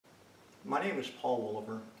My name is Paul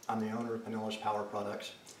Wolliver. I'm the owner of Pinellas Power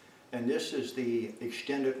Products, and this is the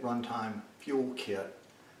extended runtime fuel kit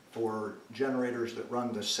for generators that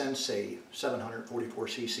run the Sensei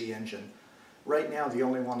 744cc engine. Right now, the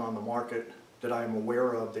only one on the market that I'm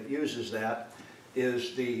aware of that uses that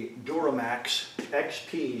is the DuroMax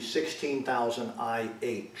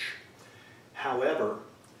XP16000iH. However,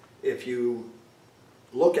 if you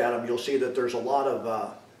look at them, you'll see that there's a lot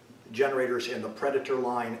of generators in the Predator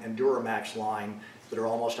line and DuroMax line that are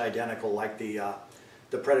almost identical, like the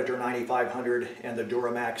Predator 9500 and the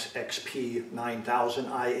DuroMax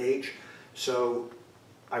XP16000iH. So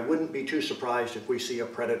I wouldn't be too surprised if we see a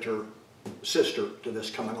Predator sister to this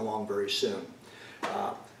coming along very soon.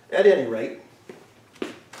 At any rate,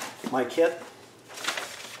 my kit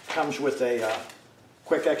comes with a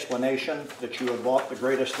quick explanation that you have bought the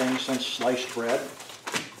greatest thing since sliced bread.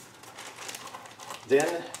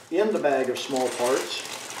 Then, in the bag of small parts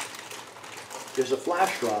is a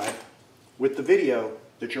flash drive with the video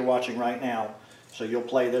that you're watching right now. So you'll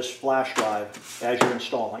play this flash drive as you're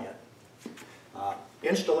installing it.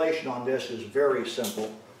 Installation on this is very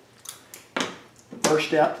simple. The first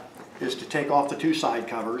step is to take off the two side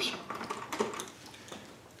covers.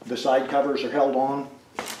 The side covers are held on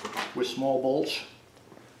with small bolts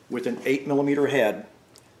with an 8mm head,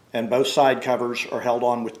 and both side covers are held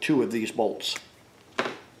on with two of these bolts.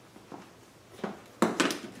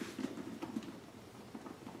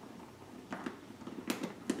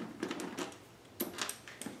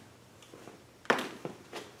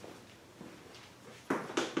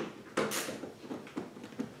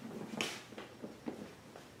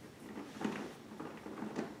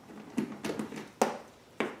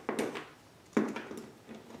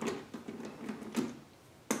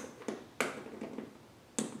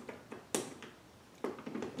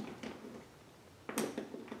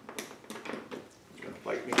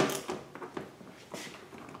 Bite me.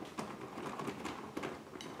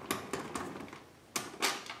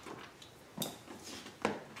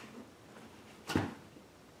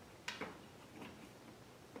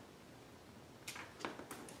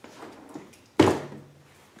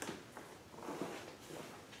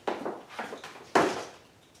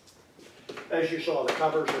 As you saw, the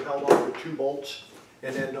covers are held on with two bolts,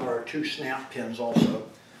 and then there are two snap pins also.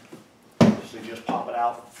 So you just pop it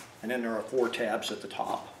out, and then there are 4 tabs at the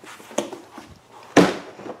top.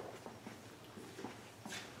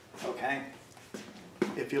 Okay,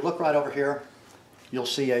 if you look right over here, you'll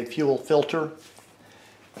see a fuel filter,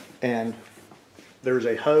 and there's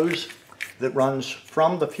a hose that runs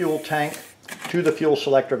from the fuel tank to the fuel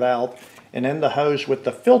selector valve, and then the hose with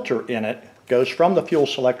the filter in it goes from the fuel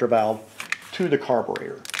selector valve to the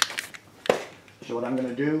carburetor. So what I'm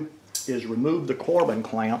going to do is remove the Corbin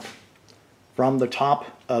clamp from the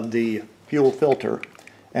top of the fuel filter,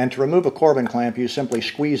 and to remove a Corbin clamp you simply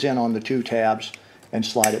squeeze in on the 2 tabs and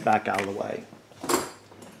slide it back out of the way.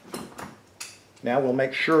 Now we'll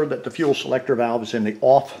make sure that the fuel selector valve is in the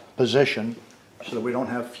off position so that we don't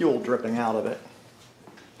have fuel dripping out of it.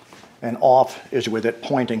 And off is with it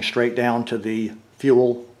pointing straight down to the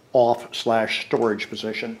fuel off/storage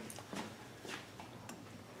position.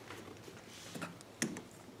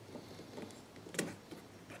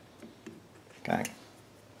 Okay.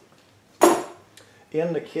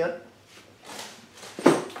 In the kit,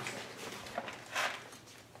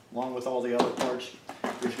 along with all the other parts,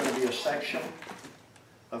 there's going to be a section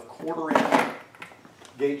of 1/4-inch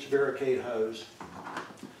Gates barricade hose.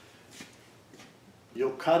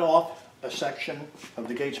 You'll cut off a section of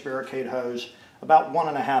the Gates barricade hose about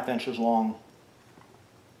 1.5 inches long.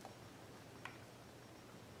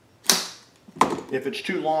 If it's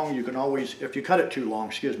too long, you can always, if you cut it too long,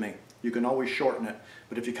 excuse me, you can always shorten it,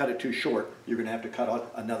 but if you cut it too short, you're going to have to cut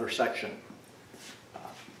out another section.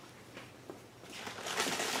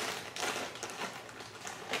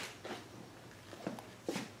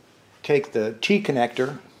 Take the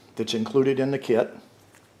T-connector that's included in the kit.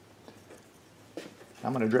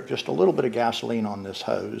 I'm going to drip just a little bit of gasoline on this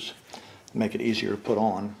hose to make it easier to put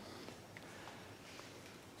on.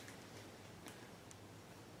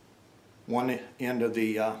 One end of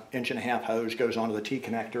the 1.5-inch hose goes onto the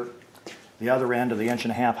T-connector. The other end of the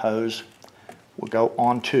 1.5-inch hose will go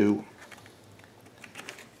onto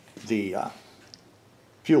the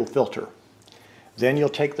fuel filter. Then you'll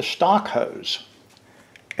take the stock hose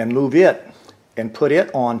and move it and put it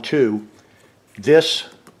onto this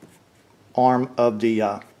arm of the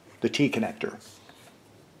T-connector.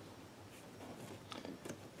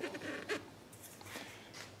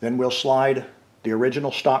 Then we'll slide the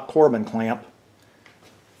original stock Corbin clamp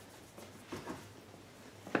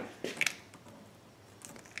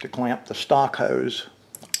to clamp the stock hose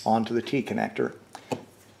onto the T-connector.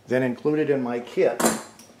 Then included in my kit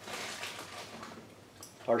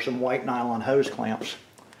are some white nylon hose clamps.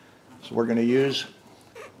 So we're going to use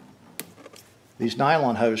these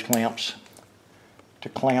nylon hose clamps to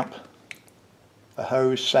clamp a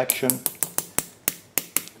hose section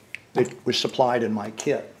that was supplied in my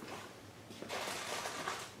kit.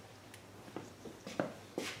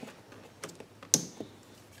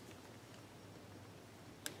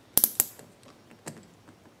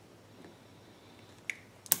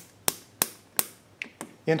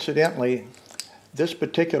 Incidentally, this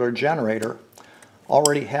particular generator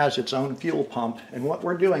already has its own fuel pump, and what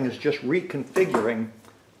we're doing is just reconfiguring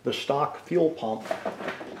the stock fuel pump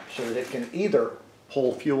so that it can either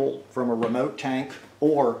pull fuel from a remote tank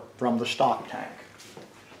or from the stock tank.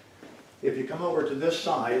 If you come over to this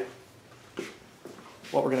side,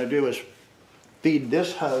 what we're going to do is feed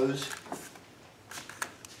this hose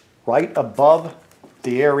right above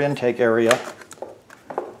the air intake area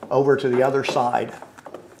over to the other side.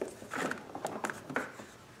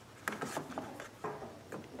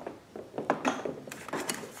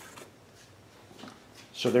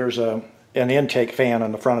 So there's an intake fan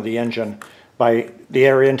on the front of the engine. By the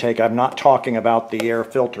air intake, I'm not talking about the air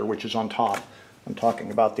filter, which is on top. I'm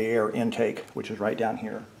talking about the air intake, which is right down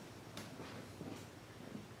here.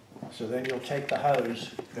 So then you'll take the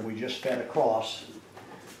hose that we just fed across,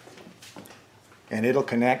 and it'll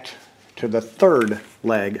connect to the third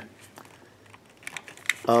leg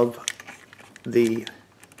of the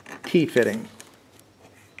T-fitting.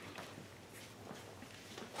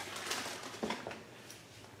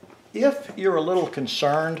 If you're a little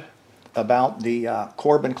concerned about the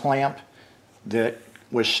Corbin clamp that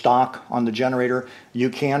was stock on the generator, you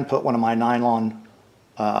can put one of my nylon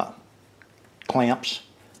clamps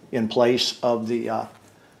in place of the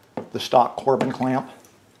stock Corbin clamp.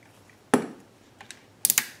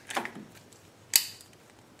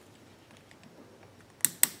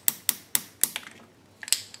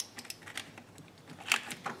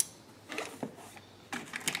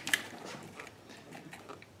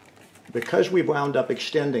 Because we wound up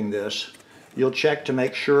extending this, you'll check to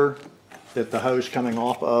make sure that the hose coming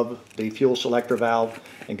off of the fuel selector valve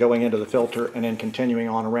and going into the filter and then continuing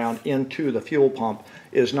on around into the fuel pump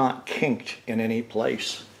is not kinked in any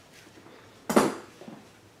place.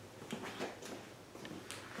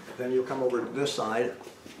 Then you'll come over to this side,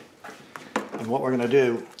 and what we're going to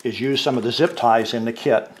do is use some of the zip ties in the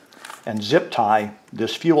kit and zip tie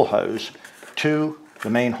this fuel hose to the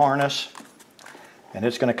main harness. And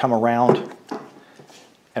it's going to come around,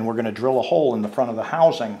 and we're going to drill a hole in the front of the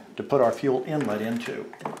housing to put our fuel inlet into.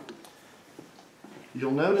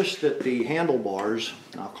 You'll notice that the handlebars,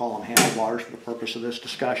 and I'll call them handlebars for the purpose of this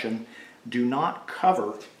discussion, do not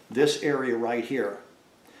cover this area right here.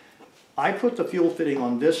 I put the fuel fitting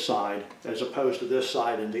on this side as opposed to this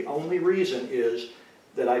side, and the only reason is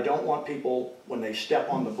that I don't want people, when they step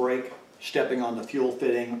on the brake, stepping on the fuel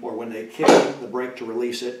fitting, or when they kick the brake to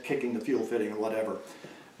release it, kicking the fuel fitting or whatever.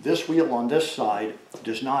 This wheel on this side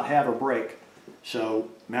does not have a brake,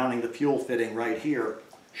 so mounting the fuel fitting right here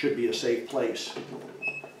should be a safe place.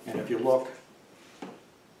 And if you look,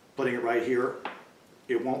 putting it right here,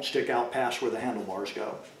 it won't stick out past where the handlebars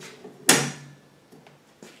go.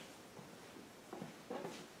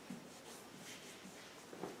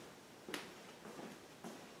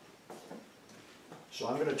 So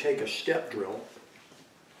I'm going to take a step drill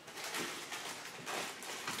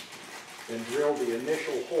and drill the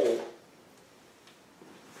initial hole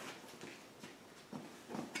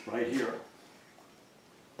right here.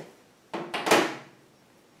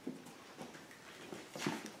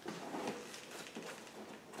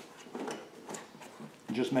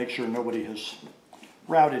 And just make sure nobody has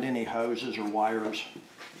routed any hoses or wires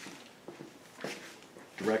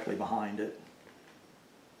directly behind it.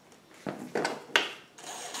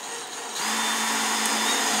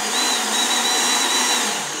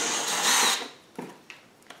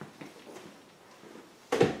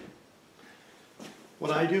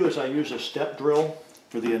 What I do is I use a step drill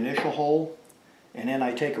for the initial hole, and then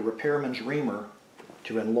I take a repairman's reamer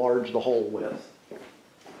to enlarge the hole with.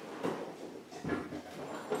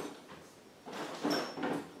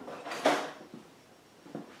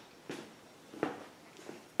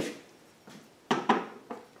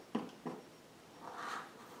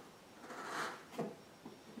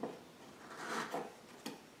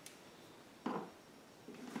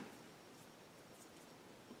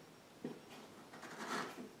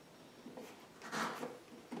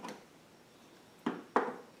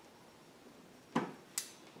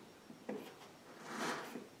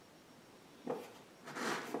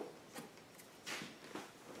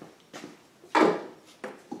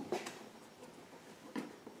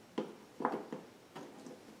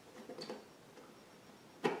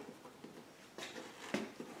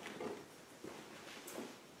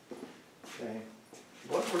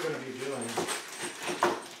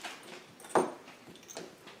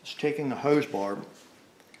 taking the hose barb,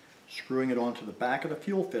 screwing it onto the back of the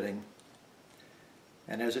fuel fitting,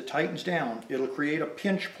 and as it tightens down, it'll create a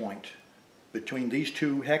pinch point between these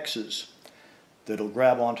two hexes that'll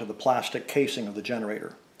grab onto the plastic casing of the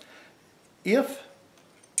generator. If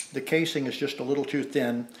the casing is just a little too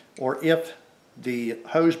thin, or if the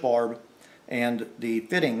hose barb and the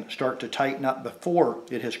fitting start to tighten up before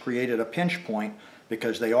it has created a pinch point,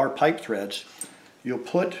 because they are pipe threads, you'll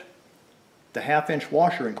put the 1/2-inch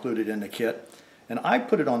washer included in the kit, and I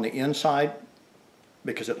put it on the inside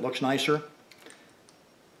because it looks nicer,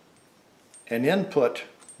 and then put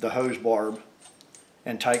the hose barb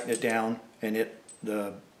and tighten it down, and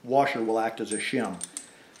the washer will act as a shim.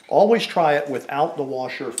 Always try it without the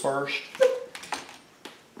washer first.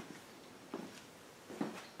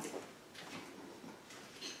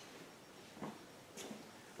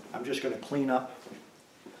 I'm just going to clean up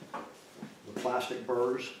the plastic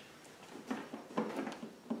burrs.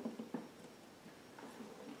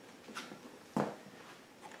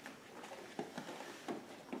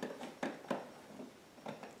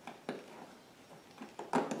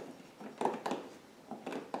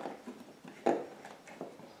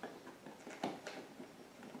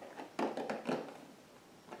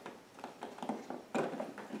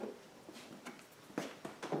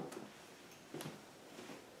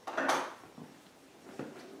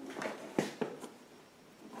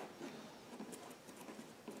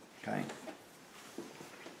 Okay.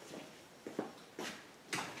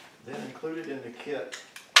 Then included in the kit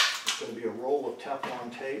is going to be a roll of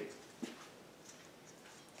Teflon tape.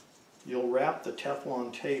 You'll wrap the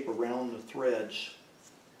Teflon tape around the threads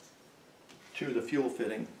to the fuel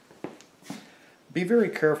fitting. Be very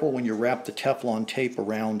careful when you wrap the Teflon tape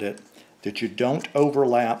around it that you don't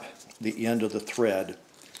overlap the end of the thread.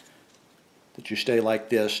 That you stay like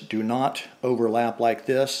this. Do not overlap like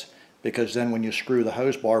this, because then when you screw the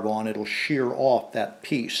hose barb on, it'll shear off that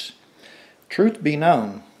piece. Truth be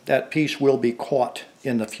known, that piece will be caught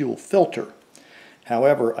in the fuel filter.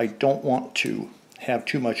 However, I don't want to have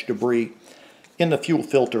too much debris in the fuel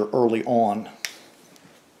filter early on.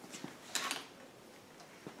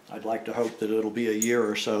 I'd like to hope that it'll be a year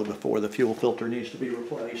or so before the fuel filter needs to be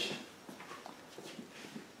replaced.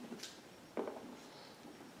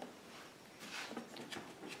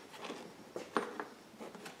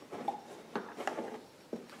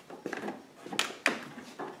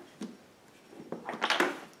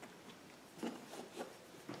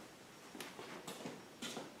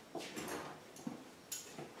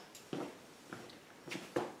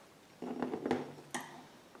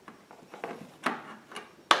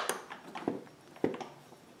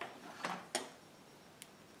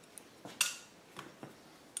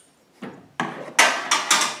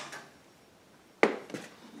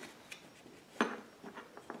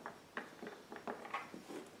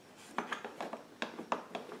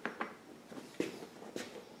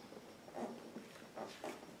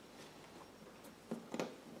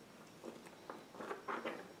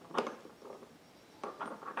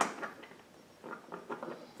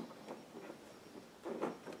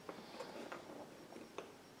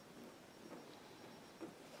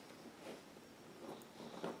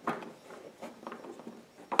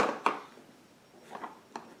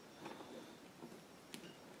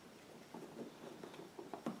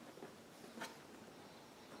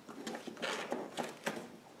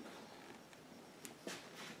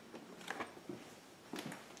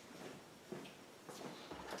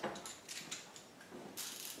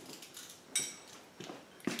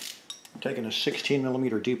 Taking a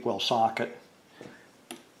 16mm deep well socket,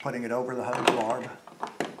 putting it over the hose barb,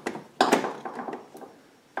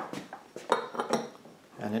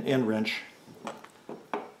 and an end wrench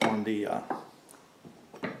on the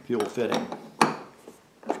fuel fitting.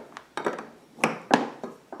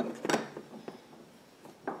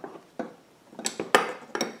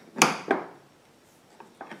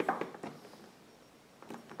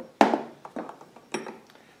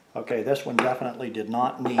 Okay, this one definitely did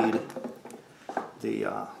not need the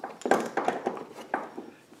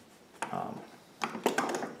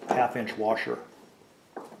 1/2-inch washer.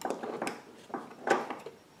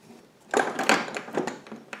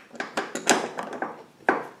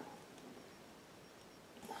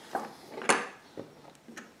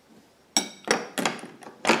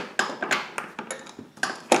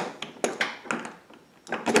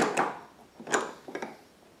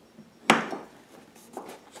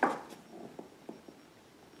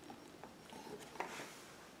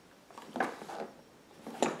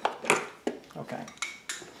 Okay.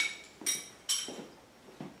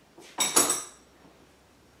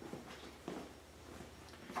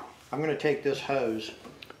 I'm going to take this hose,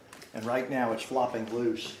 and right now it's flopping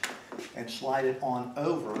loose. and slide it on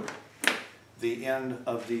over the end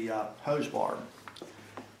of the hose bar.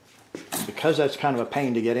 Because that's kind of a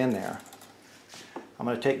pain to get in there, I'm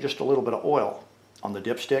going to take just a little bit of oil on the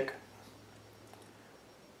dipstick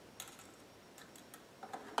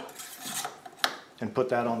and put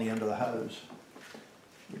that on the end of the hose,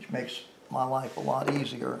 which makes my life a lot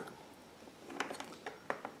easier.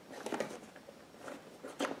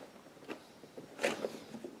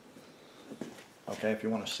 Okay, if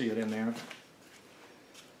you want to see it in there.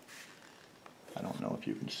 I don't know if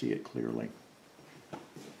you can see it clearly.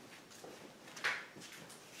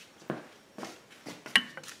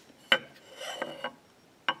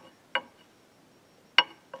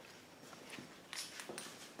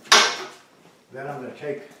 Then I'm going to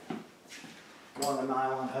take one of the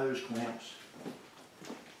nylon hose clamps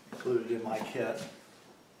included in my kit.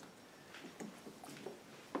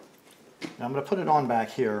 Now I'm going to put it on back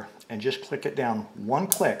here and just click it down one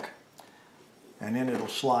click, and then it'll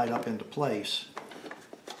slide up into place,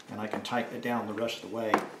 and I can tighten it down the rest of the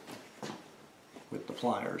way with the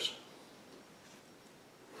pliers.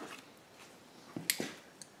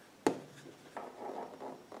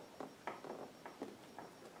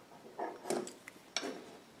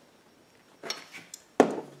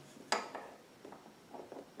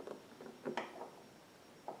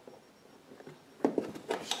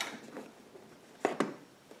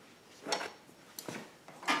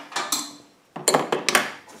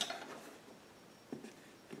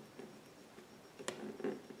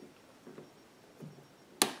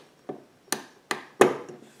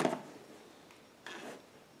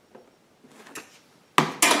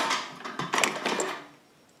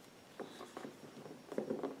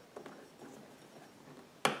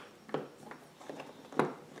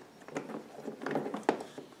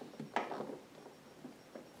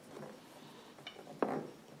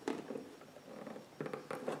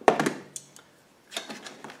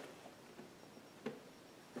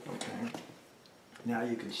 Now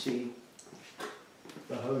you can see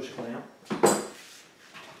the hose clamp.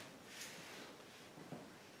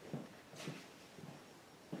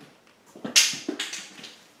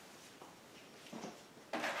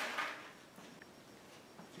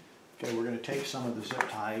 Okay, we're going to take some of the zip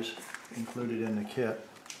ties included in the kit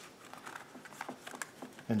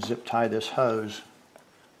and zip tie this hose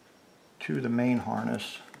to the main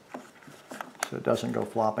harness so it doesn't go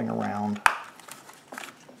flopping around.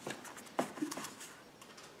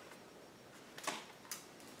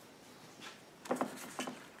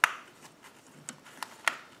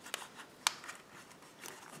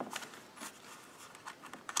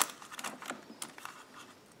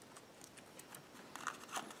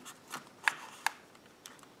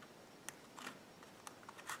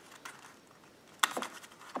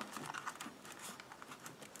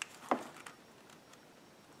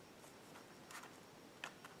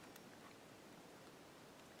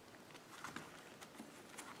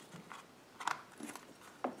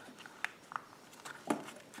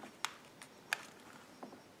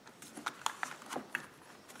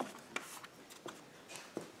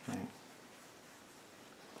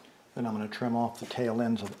 Then I'm going to trim off the tail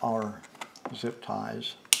ends of our zip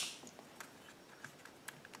ties.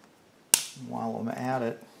 While I'm at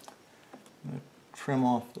it, I'm going to trim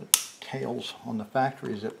off the tails on the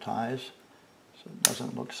factory zip ties so it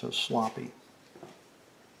doesn't look so sloppy.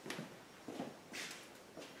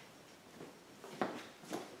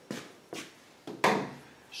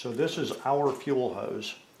 So this is our fuel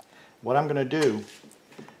hose. What I'm going to do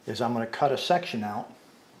is I'm going to cut a section out,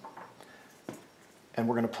 and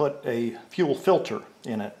we're going to put a fuel filter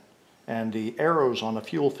in it, and the arrows on the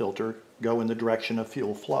fuel filter go in the direction of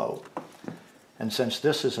fuel flow. And since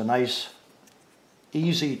this is a nice,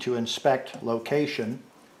 easy to inspect location,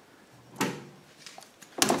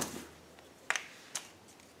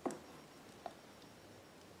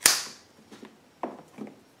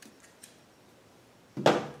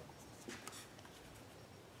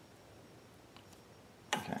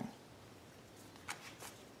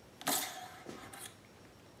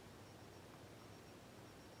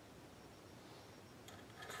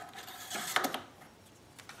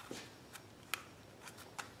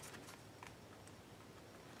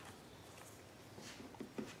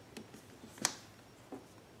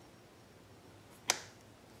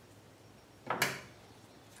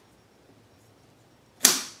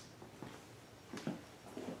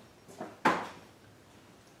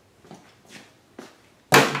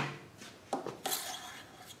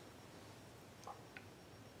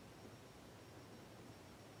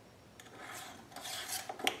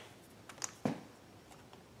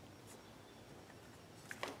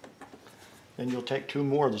 then you'll take two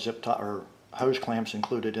more of the zip tie or hose clamps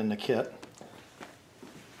included in the kit.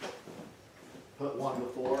 Put one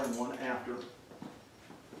before and one after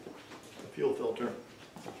the fuel filter.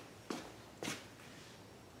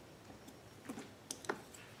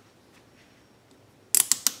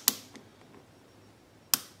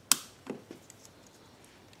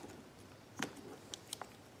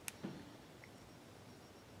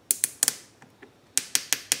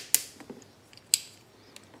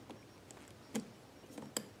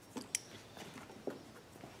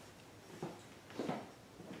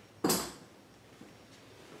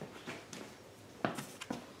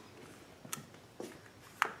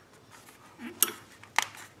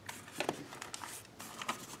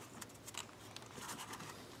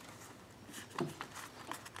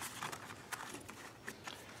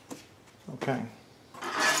 Okay.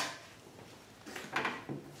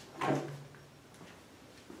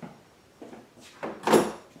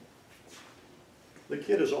 The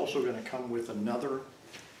kit is also going to come with another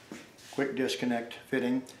quick disconnect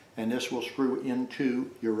fitting, and this will screw into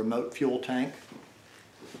your remote fuel tank.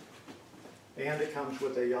 And it comes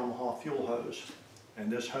with a Yamaha fuel hose,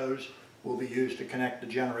 and this hose will be used to connect the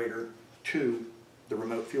generator to the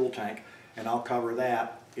remote fuel tank, and I'll cover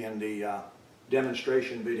that in the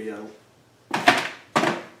demonstration video.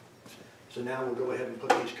 So now we'll go ahead and put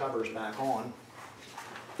these covers back on.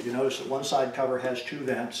 You notice that one side cover has two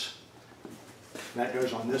vents. That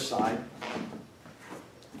goes on this side.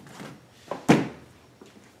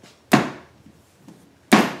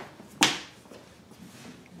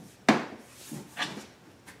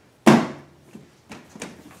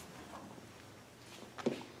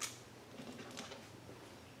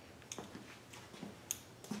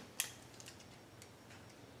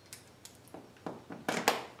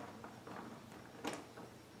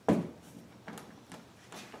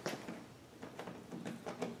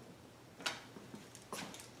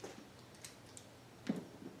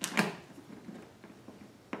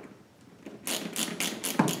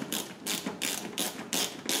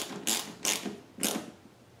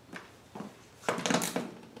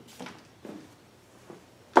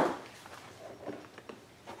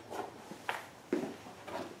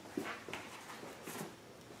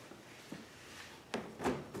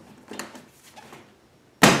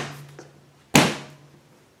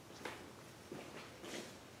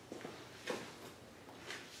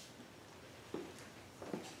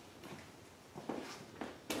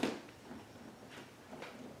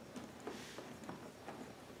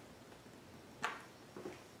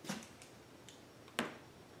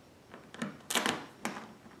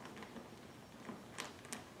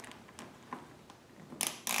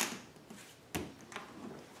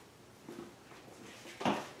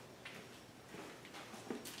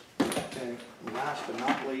 And last but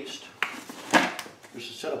not least, there's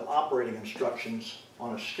a set of operating instructions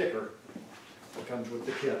on a sticker that comes with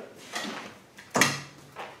the kit.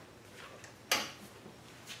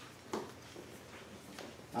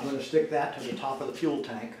 I'm going to stick that to the top of the fuel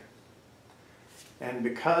tank, and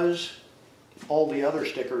because all the other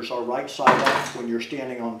stickers are right side up when you're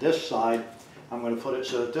standing on this side, I'm going to put it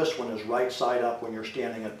so that this one is right side up when you're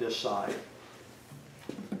standing at this side.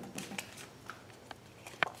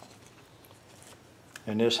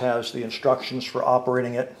 And this has the instructions for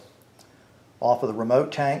operating it off of the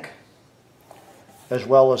remote tank, as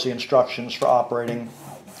well as the instructions for operating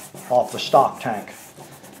off the stock tank.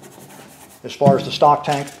 As far as the stock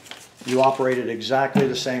tank, you operate it exactly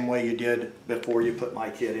the same way you did before you put my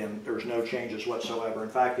kit in. There's no changes whatsoever. In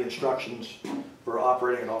fact, the instructions for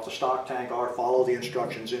operating it off the stock tank are follow the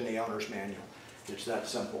instructions in the owner's manual. It's that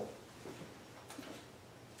simple.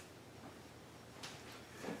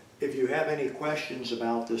 If you have any questions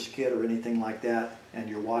about this kit or anything like that, and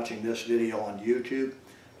you're watching this video on YouTube,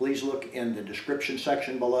 please look in the description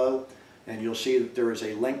section below, and you'll see that there is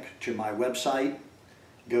a link to my website.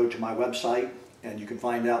 Go to my website, and you can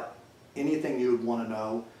find out anything you would want to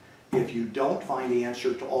know. If you don't find the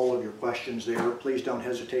answer to all of your questions there, please don't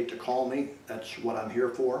hesitate to call me. That's what I'm here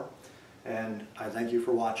for, and I thank you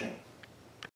for watching.